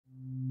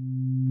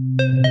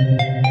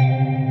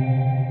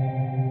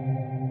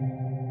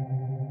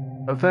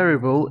A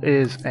variable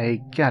is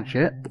a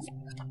gadget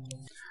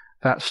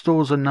that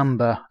stores a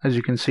number. As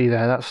you can see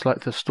there, that's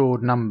like the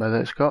stored number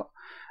that it's got,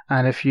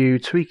 and if you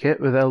tweak it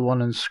with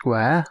L1 and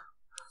square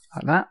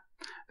like that,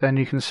 then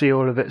you can see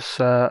all of its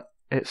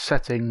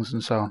settings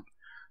and so on.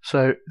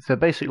 So the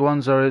basic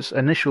ones are its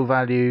initial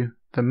value,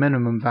 the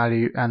minimum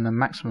value, and the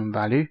maximum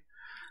value.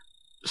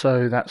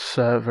 So that's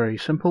very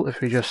simple. If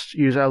we just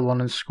use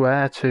L1 and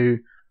square to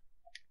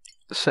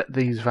set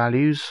these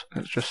values,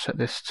 let's just set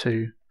this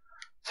to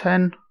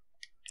 10.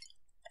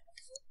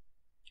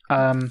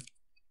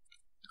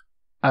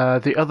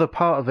 The other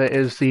part of it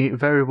is the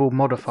variable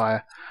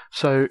modifier.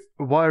 So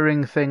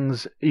wiring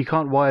things, you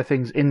can't wire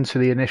things into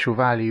the initial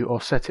value or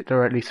set it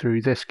directly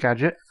through this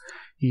gadget.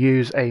 You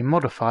use a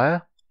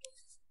modifier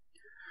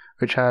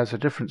which has a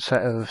different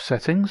set of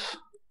settings.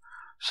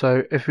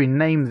 So if we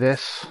name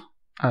this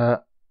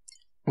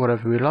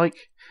whatever we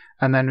like,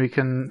 and then we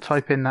can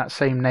type in that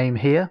same name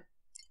here,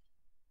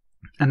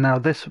 and now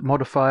this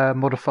modifier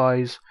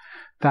modifies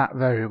that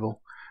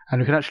variable. And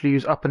we can actually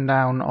use up and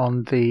down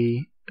on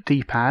the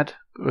D-pad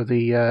with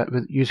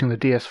using the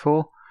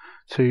DS4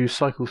 to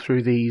cycle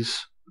through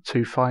these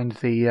to find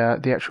the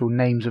actual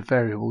names of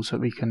variables that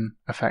we can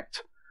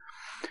affect.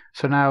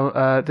 So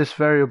now this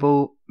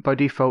variable by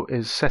default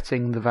is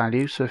setting the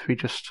value. So if we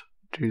just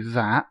do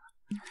that,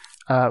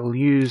 we'll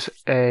use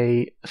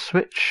a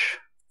switch,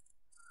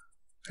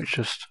 which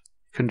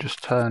can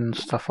just turn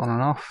stuff on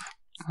and off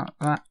like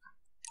that.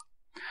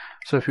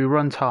 So if we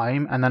run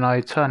time and then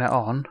I turn it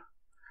on,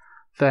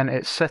 then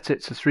it's set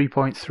it to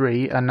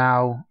 3.3, and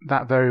now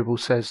that variable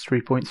says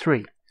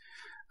 3.3.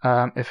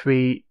 If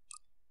we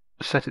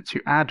set it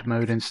to add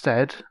mode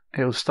instead,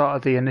 it will start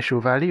at the initial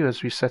value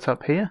as we set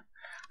up here.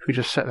 If we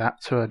just set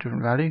that to a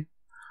different value,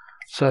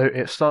 so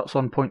it starts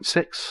on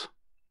 0.6,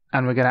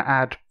 and we're going to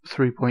add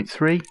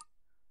 3.3.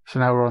 So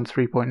now we're on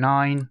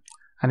 3.9,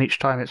 and each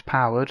time it's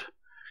powered,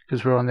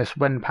 because we're on this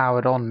when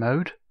powered on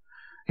mode,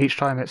 each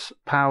time it's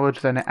powered,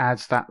 then it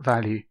adds that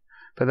value.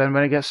 But then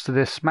when it gets to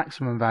this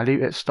maximum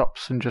value, it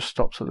stops and just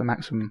stops at the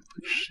maximum,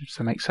 which seems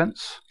to make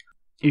sense.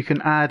 You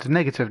can add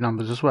negative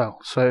numbers as well.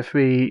 So if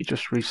we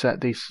just reset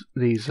these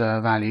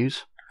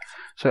values,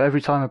 so every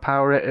time I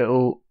power it,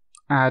 it'll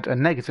add a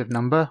negative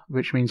number,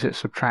 which means it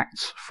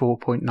subtracts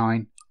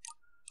 4.9,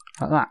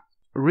 like that.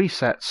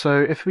 Reset. So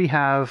if we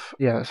have,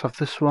 let's have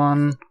this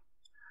one.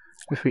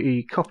 If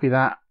we copy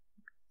that,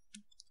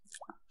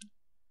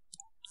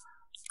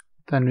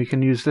 then we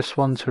can use this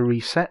one to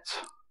reset.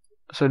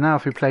 So now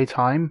if we play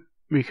time,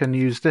 we can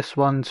use this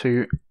one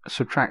to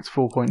subtract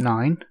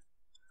 4.9,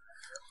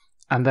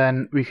 and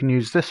then we can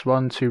use this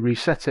one to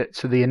reset it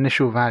to the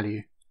initial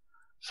value.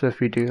 So if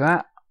we do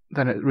that,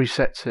 then it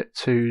resets it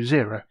to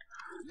 0.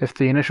 If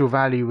the initial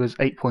value was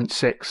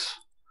 8.6,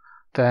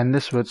 then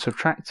this would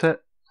subtract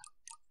it.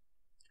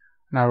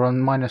 Now we're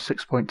on minus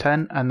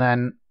 6.10, and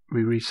then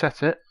we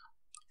reset it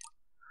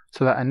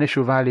to that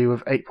initial value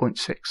of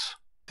 8.6.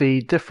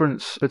 The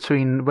difference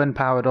between when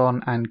powered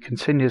on and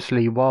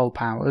continuously while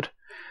powered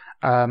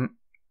can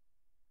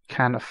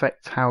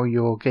affect how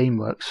your game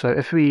works. So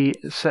if we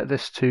set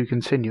this to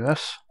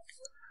continuous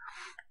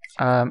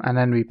and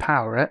then we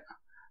power it,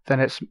 then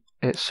it's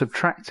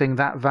subtracting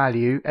that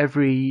value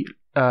every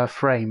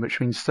frame, which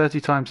means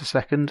 30 times a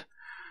second.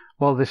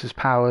 While this is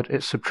powered,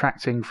 it's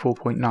subtracting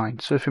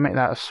 4.9. So if we make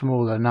that a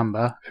smaller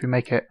number, if we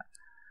make it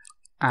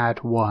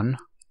add 1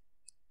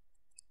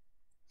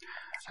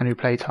 and we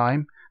play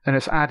time, then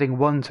it's adding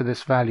 1 to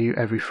this value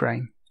every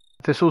frame.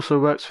 This also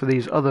works for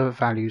these other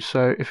values.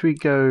 So if we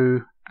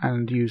go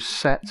and use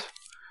set,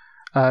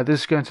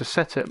 this is going to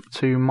set it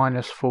to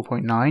minus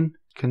 4.9,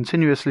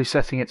 continuously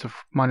setting it to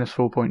minus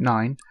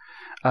 4.9.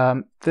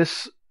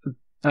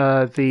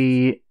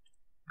 The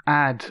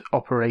add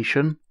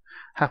operation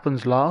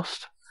happens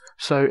last,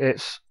 so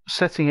it's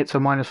setting it to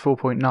minus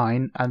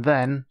 4.9, and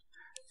then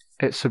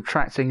it's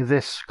subtracting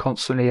this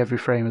constantly every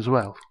frame as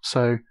well.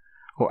 So,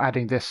 or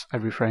adding this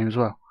every frame as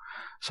well.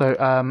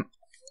 So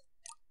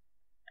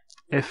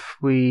if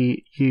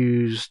we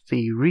use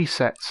the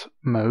reset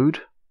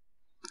mode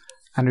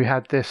and we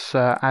had this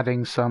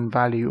adding some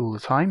value all the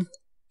time.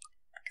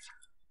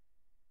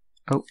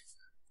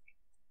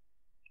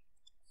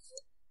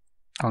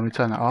 Let me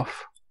turn that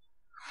off.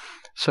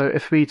 So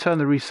if we turn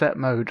the reset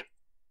mode,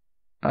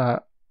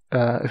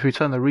 if we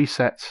turn the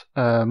reset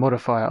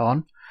modifier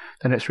on,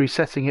 then it's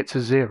resetting it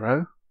to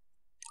 0.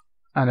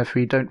 And if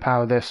we don't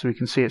power this, we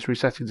can see it's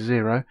resetting to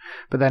 0.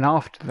 But then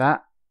after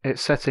that,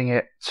 it's setting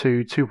it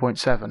to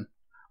 2.7,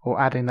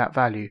 or adding that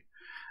value.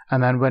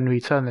 And then when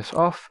we turn this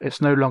off, it's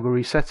no longer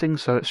resetting,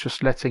 so it's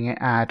just letting it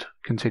add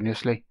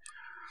continuously,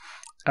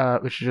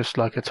 which is just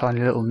like a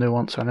tiny little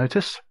nuance I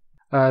noticed.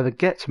 The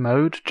get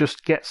mode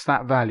just gets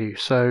that value,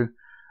 so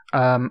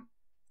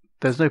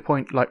there's no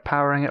point like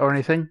powering it or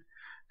anything,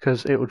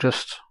 because it will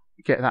just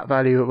get that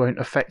value. It won't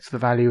affect the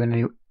value in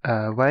any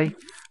way.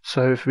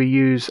 So if we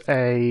use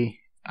a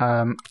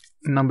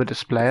number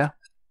displayer,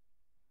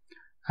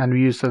 and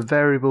we use the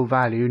variable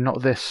value,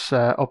 not this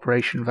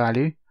operation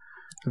value,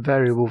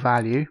 variable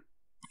value.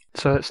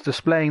 So it's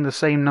displaying the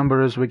same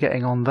number as we're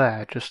getting on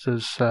there, just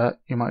as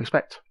you might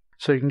expect.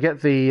 So you can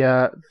get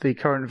the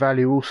current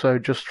value also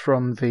just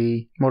from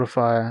the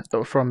modifier,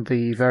 or from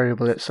the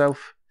variable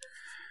itself,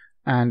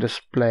 and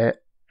display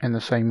it in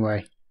the same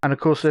way. And of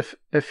course,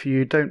 if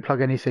you don't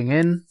plug anything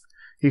in,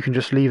 you can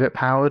just leave it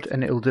powered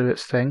and it'll do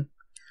its thing,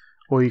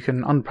 or you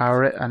can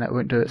unpower it and it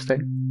won't do its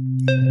thing.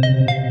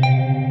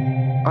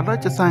 I'd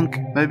like to thank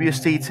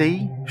Mobius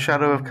DT,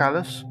 Shadow of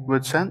Callus,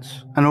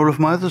 WoodSense, and all of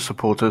my other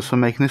supporters for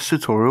making this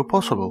tutorial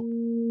possible.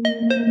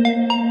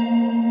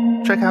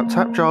 Check out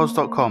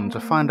TAPgiles.com to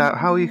find out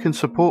how you can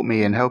support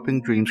me in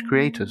helping Dreams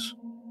creators.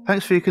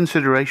 Thanks for your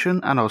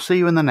consideration, and I'll see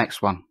you in the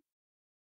next one.